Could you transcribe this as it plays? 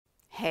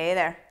Hey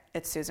there,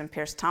 it's Susan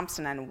Pierce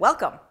Thompson, and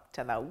welcome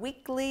to the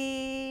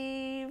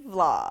weekly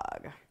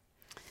vlog.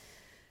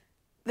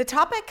 The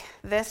topic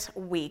this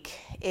week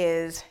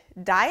is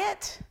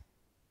diet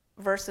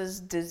versus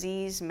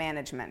disease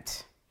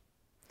management.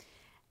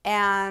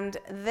 And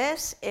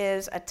this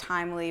is a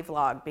timely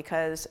vlog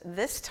because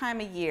this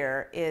time of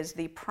year is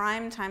the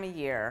prime time of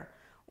year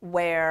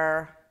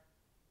where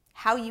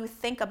how you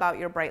think about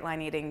your Bright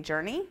Line Eating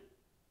journey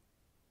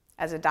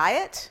as a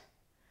diet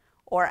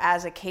or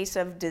as a case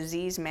of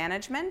disease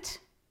management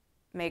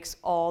makes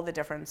all the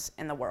difference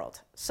in the world.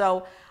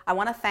 So I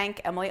want to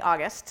thank Emily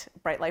August,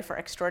 Bright Lifer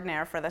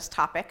Extraordinaire, for this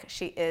topic.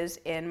 She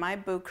is in my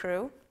Boo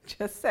Crew.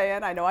 Just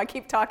saying, I know I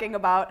keep talking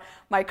about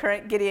my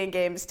current Gideon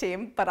Games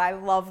team, but I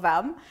love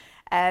them.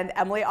 And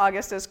Emily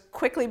August is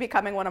quickly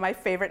becoming one of my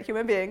favorite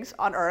human beings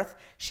on earth.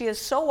 She is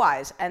so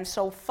wise and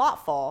so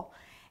thoughtful.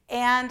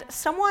 And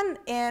someone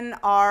in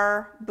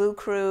our Boo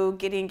Crew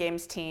Gideon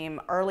Games team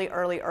early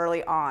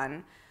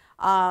on,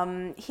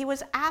 he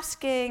was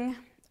asking,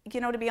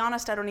 to be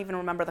honest, I don't even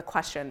remember the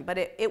question, but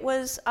it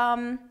was,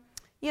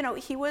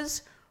 he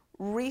was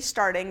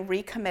restarting,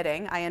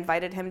 recommitting. I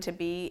invited him to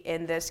be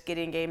in this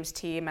Gideon Games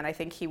team, and I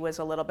think he was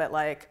a little bit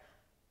like,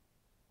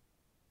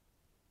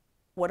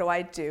 what do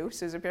I do?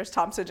 Susan Pierce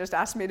Thompson just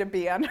asked me to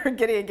be on her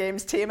Gideon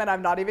Games team, and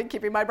I'm not even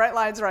keeping my bright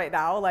lines right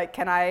now. Like,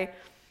 can I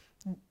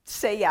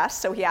say yes?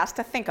 So he asked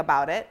to think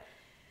about it.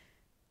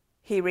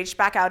 He reached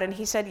back out and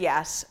he said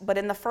yes, but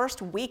in the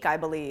first week, I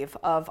believe,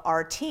 of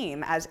our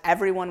team, as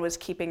everyone was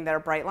keeping their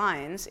bright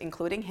lines,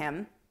 including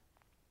him,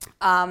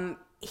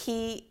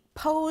 he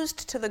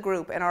posed to the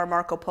group in our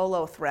Marco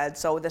Polo thread,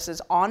 so this is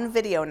on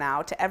video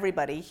now to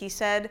everybody. He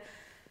said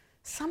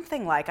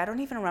something like, I don't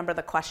even remember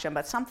the question,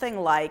 but something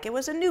like, it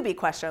was a newbie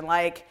question,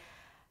 like,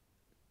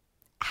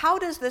 how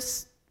does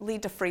this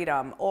lead to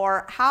freedom?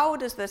 Or how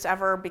does this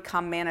ever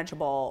become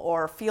manageable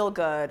or feel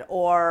good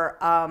or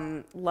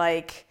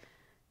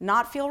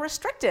not feel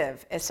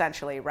restrictive,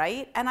 essentially,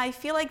 right? And I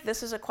feel like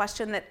this is a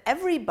question that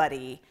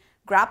everybody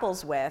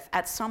grapples with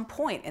at some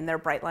point in their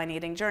Bright Line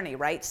Eating journey,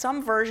 right?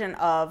 Some version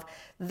of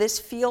this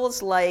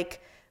feels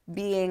like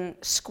being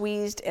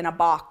squeezed in a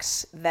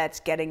box that's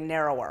getting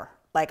narrower.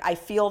 Like, I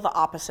feel the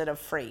opposite of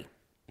free.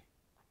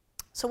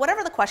 So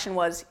whatever the question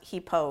was he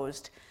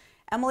posed,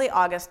 Emily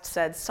August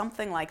said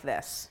something like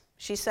this.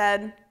 She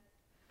said,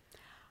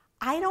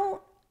 I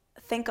don't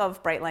think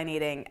of Bright Line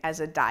Eating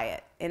as a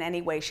diet in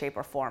any way, shape,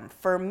 or form.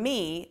 For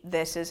me,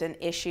 this is an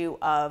issue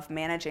of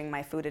managing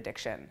my food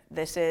addiction.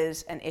 This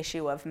is an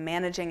issue of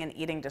managing an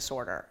eating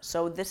disorder.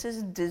 So this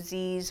is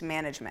disease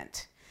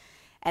management.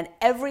 And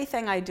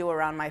everything I do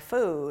around my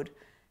food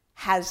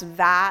has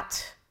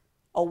that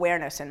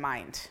awareness in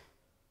mind.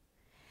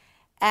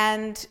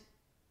 And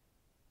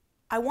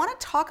I want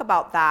to talk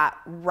about that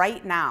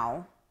right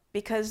now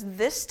because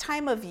this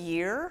time of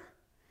year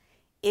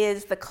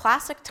is the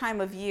classic time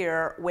of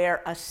year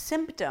where a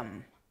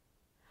symptom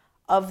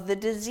of the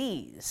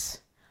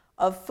disease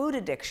of food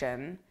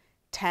addiction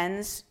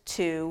tends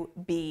to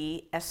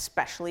be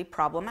especially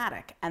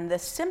problematic. And the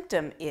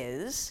symptom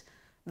is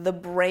the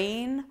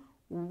brain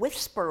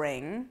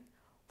whispering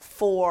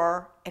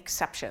for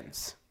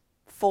exceptions,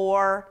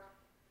 for,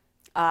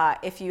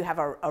 if you have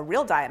a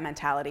real diet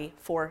mentality,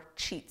 for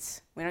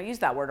cheats. We don't use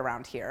that word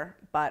around here,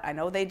 but I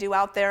know they do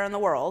out there in the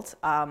world,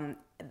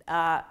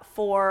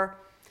 for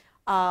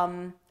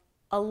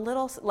a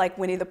little, like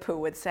Winnie the Pooh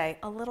would say,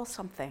 a little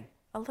something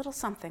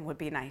would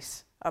be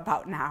nice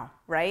about now,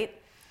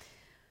 right?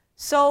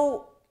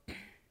 So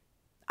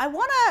I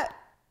want to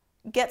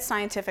get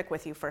scientific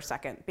with you for a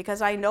second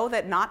because I know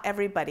that not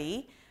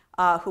everybody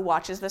who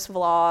watches this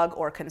vlog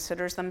or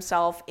considers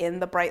themselves in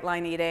the Bright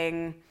Line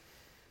Eating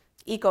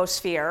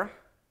ecosphere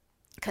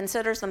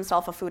considers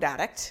themselves a food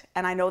addict,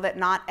 and I know that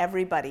not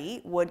everybody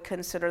would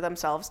consider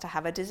themselves to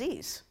have a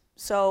disease.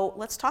 So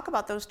let's talk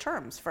about those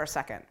terms for a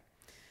second.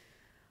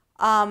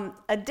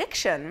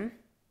 Addiction,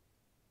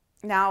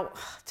 now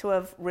to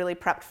have really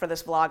prepped for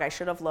this vlog, I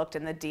should have looked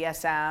in the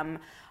DSM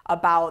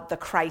about the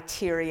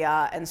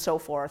criteria and so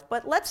forth,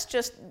 but let's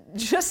just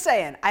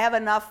saying, I have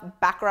enough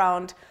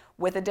background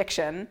with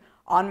addiction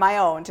on my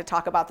own to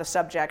talk about the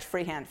subject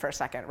freehand for a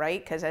second,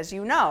 right? Because as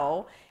you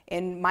know,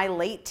 in my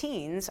late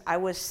teens, I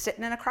was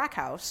sitting in a crack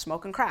house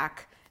smoking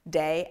crack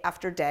day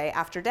after day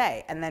after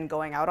day, and then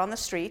going out on the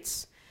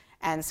streets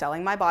and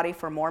selling my body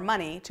for more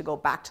money to go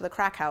back to the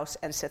crack house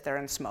and sit there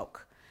and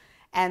smoke.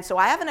 And so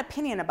I have an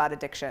opinion about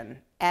addiction,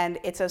 and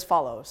it's as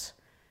follows.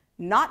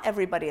 Not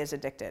everybody is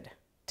addicted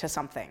to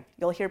something.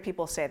 You'll hear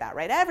people say that,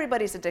 right?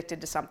 Everybody's addicted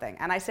to something.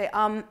 And I say,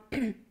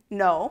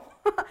 no.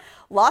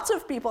 Lots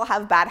of people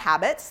have bad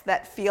habits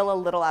that feel a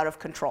little out of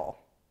control.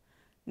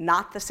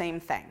 Not the same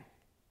thing.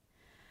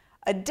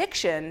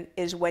 Addiction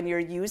is when you're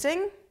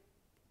using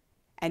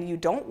and you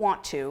don't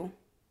want to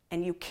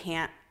and you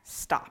can't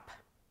stop.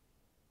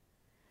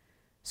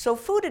 So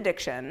food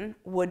addiction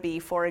would be,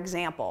 for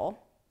example,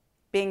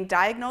 being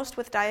diagnosed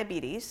with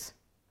diabetes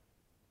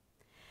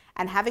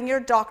and having your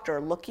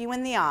doctor look you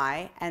in the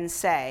eye and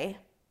say,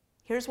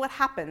 here's what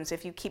happens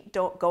if you keep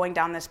going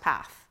down this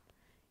path.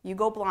 You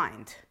go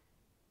blind.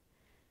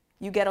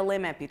 you get a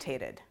limb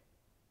amputated.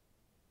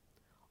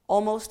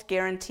 Almost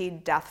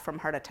guaranteed death from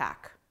heart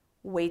attack,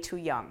 way too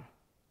young.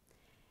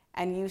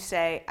 And you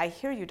say, I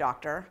hear you,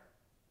 doctor.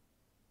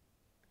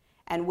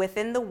 And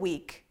within the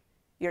week,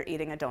 you're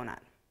eating a donut.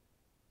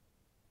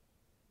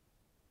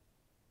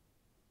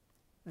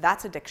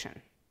 That's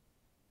addiction.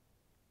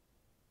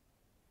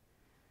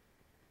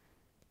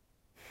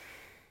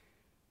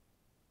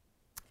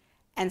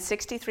 And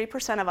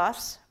 63% of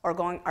us are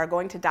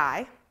going to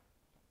die.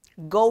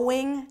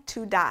 Going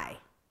to die.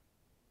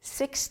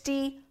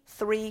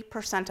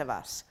 63% of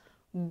us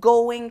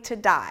going to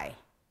die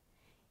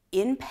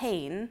in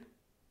pain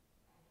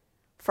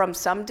from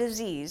some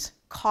disease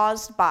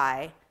caused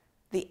by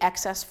the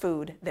excess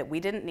food that we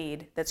didn't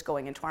need that's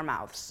going into our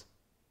mouths.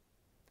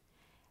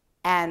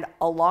 And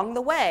along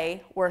the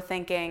way, we're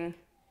thinking,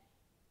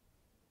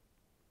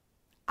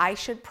 I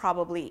should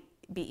probably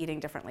be eating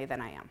differently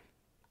than I am.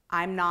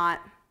 I'm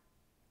not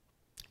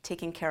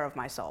taking care of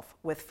myself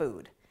with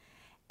food.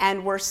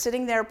 And we're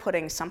sitting there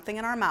putting something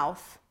in our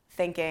mouth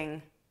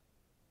thinking,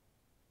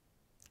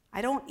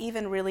 I don't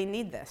even really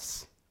need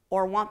this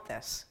or want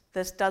this.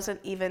 This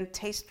doesn't even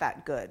taste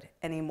that good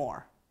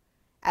anymore.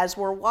 As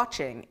we're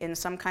watching in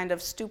some kind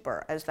of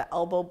stupor as the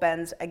elbow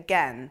bends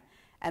again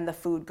and the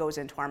food goes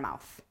into our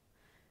mouth.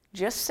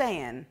 Just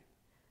saying,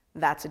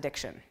 that's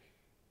addiction.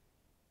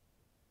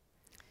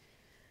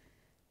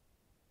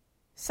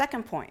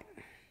 Second point,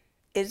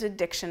 is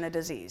addiction a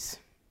disease?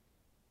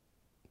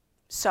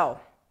 So,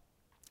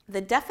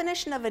 the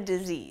definition of a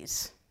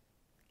disease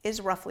is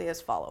roughly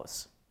as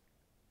follows.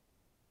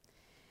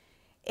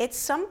 It's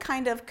some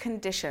kind of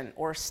condition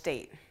or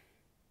state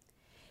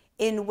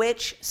in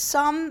which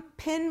some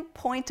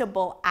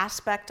pinpointable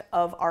aspect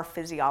of our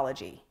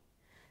physiology,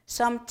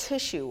 some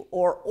tissue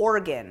or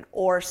organ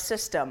or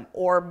system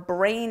or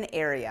brain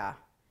area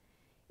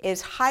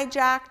is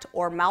hijacked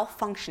or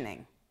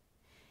malfunctioning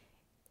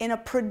in a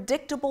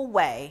predictable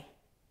way,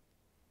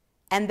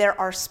 and there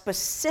are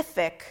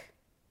specific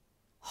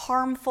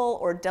harmful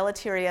or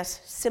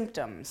deleterious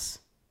symptoms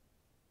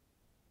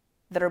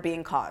that are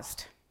being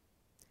caused.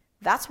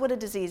 That's what a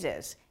disease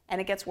is,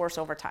 and it gets worse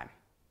over time.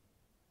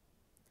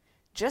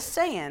 Just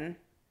saying,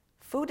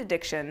 food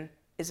addiction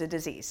is a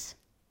disease.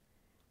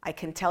 I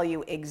can tell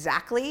you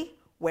exactly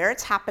where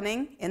it's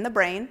happening in the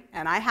brain,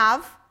 and I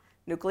have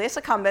nucleus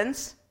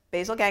accumbens,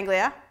 basal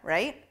ganglia,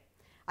 right?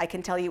 I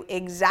can tell you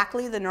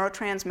exactly the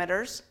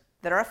neurotransmitters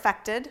that are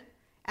affected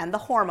and the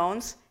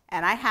hormones,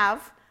 and I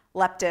have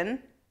leptin,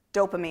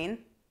 dopamine.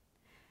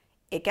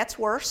 It gets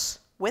worse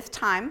with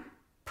time,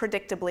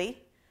 predictably.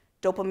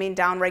 Dopamine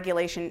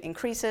downregulation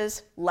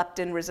increases,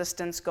 leptin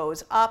resistance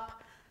goes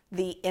up,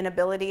 the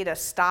inability to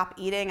stop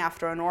eating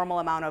after a normal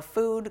amount of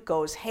food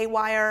goes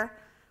haywire,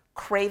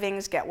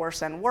 cravings get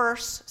worse and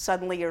worse.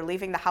 Suddenly you're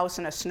leaving the house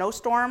in a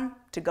snowstorm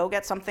to go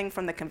get something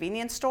from the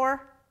convenience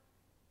store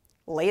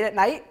late at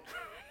night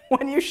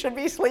when you should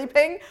be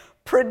sleeping.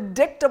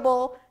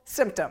 Predictable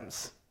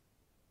symptoms.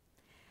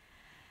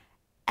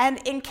 And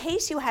in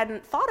case you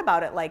hadn't thought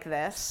about it like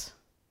this,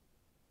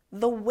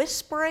 the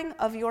whispering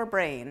of your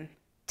brain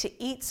to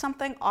eat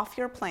something off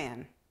your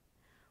plan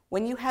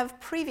when you have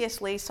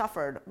previously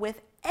suffered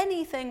with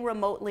anything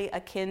remotely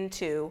akin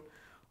to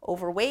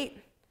overweight,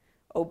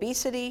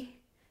 obesity,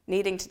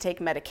 needing to take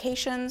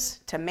medications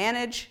to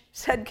manage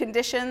said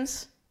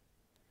conditions,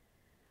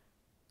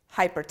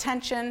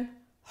 hypertension,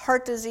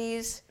 heart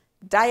disease,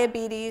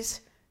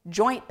 diabetes,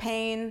 joint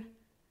pain,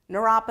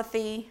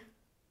 neuropathy,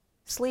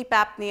 sleep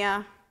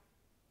apnea.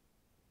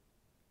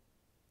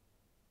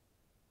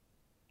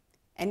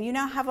 And you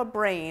now have a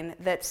brain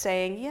that's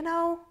saying, you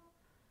know,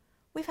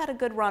 we've had a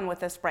good run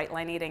with this bright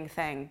line eating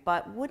thing,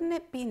 but wouldn't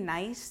it be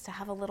nice to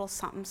have a little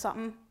something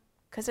something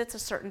because it's a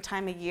certain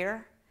time of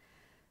year?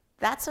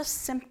 That's a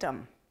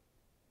symptom.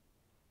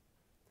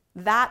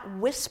 That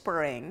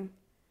whispering,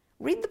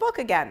 read the book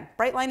again,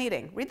 Bright Line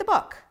Eating, read the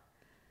book.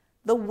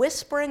 The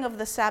whispering of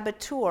the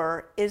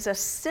saboteur is a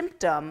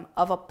symptom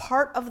of a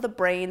part of the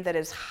brain that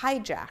is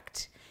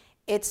hijacked.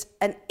 It's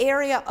an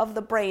area of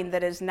the brain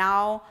that is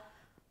now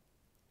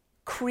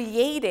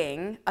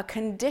creating a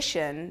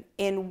condition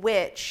in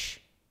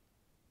which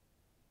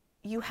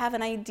you have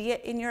an idea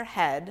in your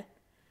head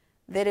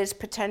that is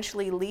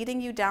potentially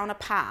leading you down a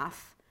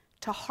path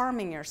to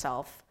harming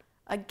yourself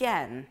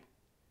again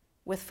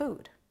with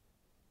food.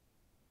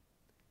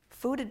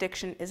 Food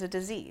addiction is a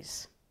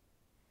disease.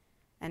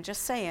 And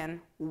just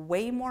saying,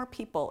 way more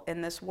people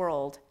in this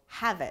world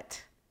have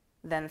it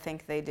than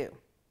think they do.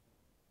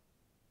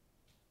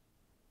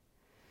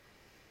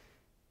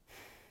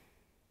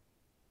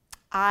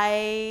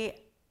 I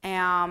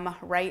am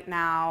right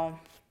now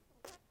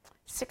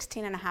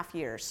 16 and a half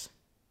years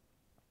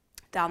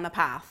down the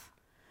path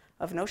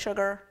of no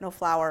sugar, no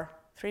flour,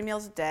 3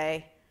 meals a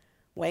day,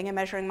 weighing and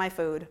measuring my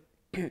food.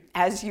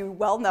 As you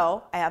well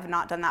know, I have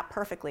not done that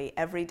perfectly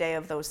every day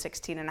of those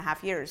 16 and a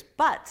half years,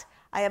 but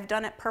I have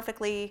done it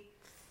perfectly,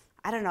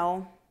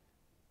 94%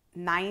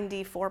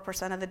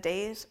 of the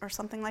days or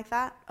something like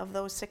that of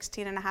those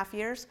 16 and a half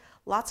years.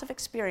 Lots of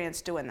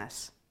experience doing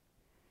this.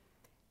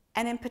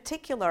 And in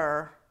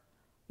particular,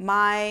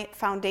 My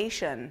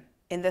foundation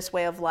in this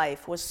way of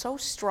life was so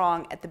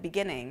strong at the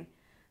beginning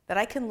that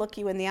I can look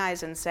you in the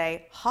eyes and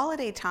say,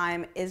 holiday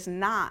time is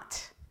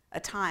not a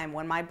time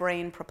when my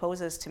brain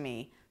proposes to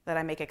me that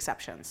I make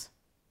exceptions.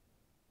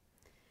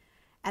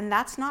 And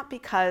that's not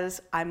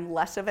because I'm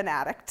less of an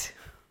addict,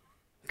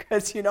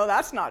 because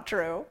that's not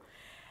true.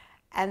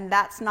 And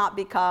that's not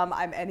because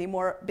I'm any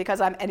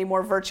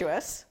more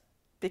virtuous,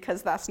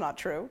 because that's not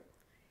true.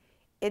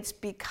 It's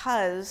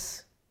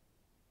because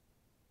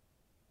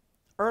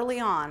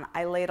early on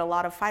I laid a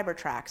lot of fiber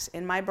tracks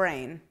in my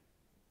brain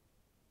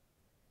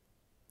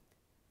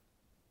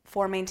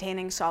for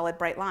maintaining solid,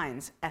 bright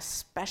lines,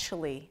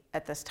 especially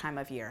at this time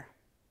of year.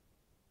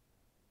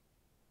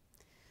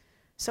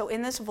 So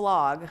in this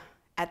vlog,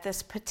 at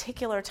this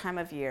particular time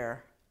of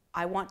year,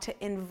 I want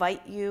to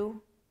invite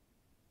you,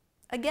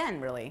 again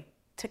really,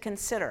 to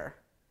consider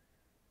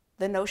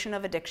the notion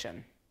of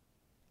addiction,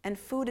 and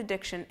food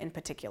addiction in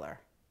particular,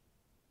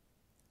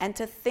 and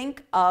to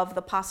think of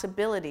the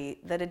possibility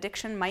that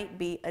addiction might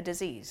be a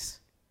disease,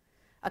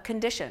 a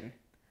condition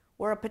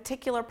where a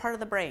particular part of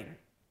the brain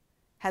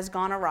has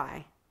gone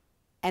awry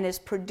and is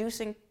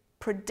producing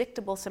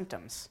predictable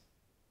symptoms.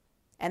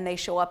 And they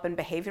show up in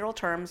behavioral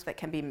terms that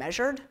can be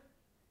measured.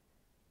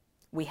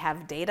 We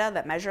have data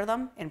that measure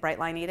them in bright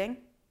line eating.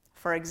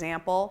 For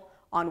example,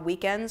 on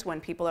weekends when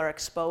people are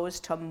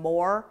exposed to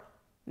more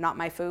not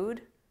my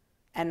food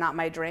and not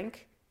my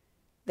drink,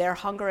 their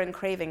hunger and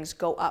cravings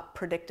go up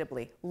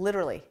predictably.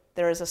 Literally,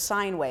 there is a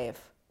sine wave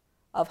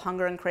of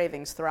hunger and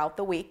cravings throughout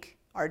the week.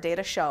 Our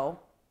data show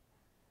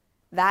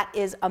that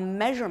is a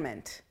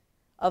measurement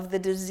of the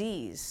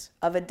disease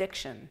of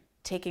addiction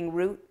taking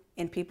root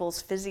in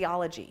people's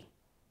physiology.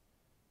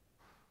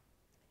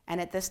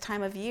 And at this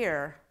time of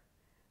year,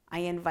 I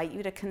invite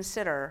you to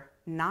consider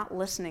not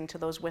listening to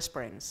those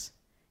whisperings,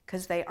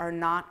 because they are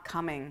not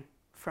coming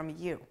from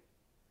you.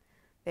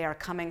 They are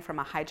coming from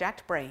a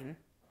hijacked brain,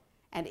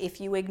 and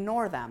if you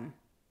ignore them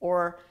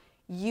or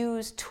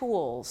use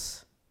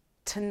tools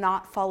to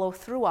not follow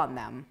through on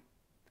them,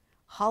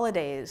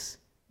 holidays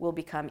will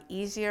become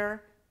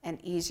easier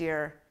and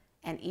easier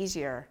and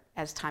easier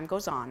as time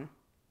goes on.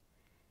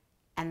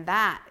 And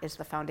that is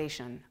the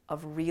foundation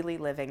of really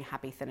living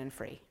happy, thin, and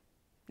free,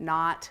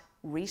 not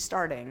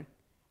restarting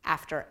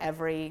after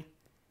every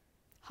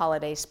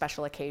holiday,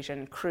 special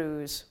occasion,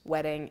 cruise,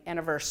 wedding,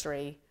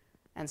 anniversary,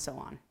 and so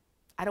on.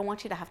 I don't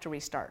want you to have to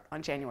restart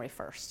on January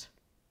 1st.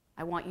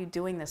 I want you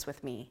doing this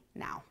with me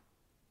now.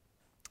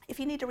 If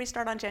you need to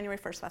restart on January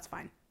 1st, that's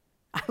fine.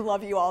 I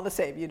love you all the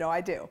same,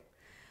 I do.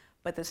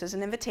 But this is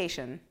an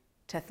invitation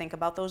to think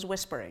about those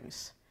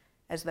whisperings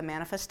as the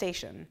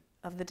manifestation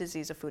of the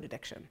disease of food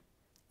addiction,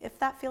 if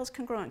that feels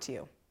congruent to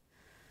you.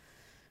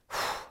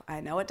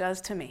 I know it does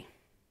to me.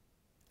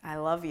 I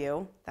love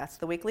you. That's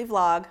the weekly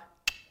vlog.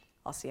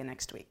 I'll see you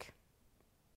next week.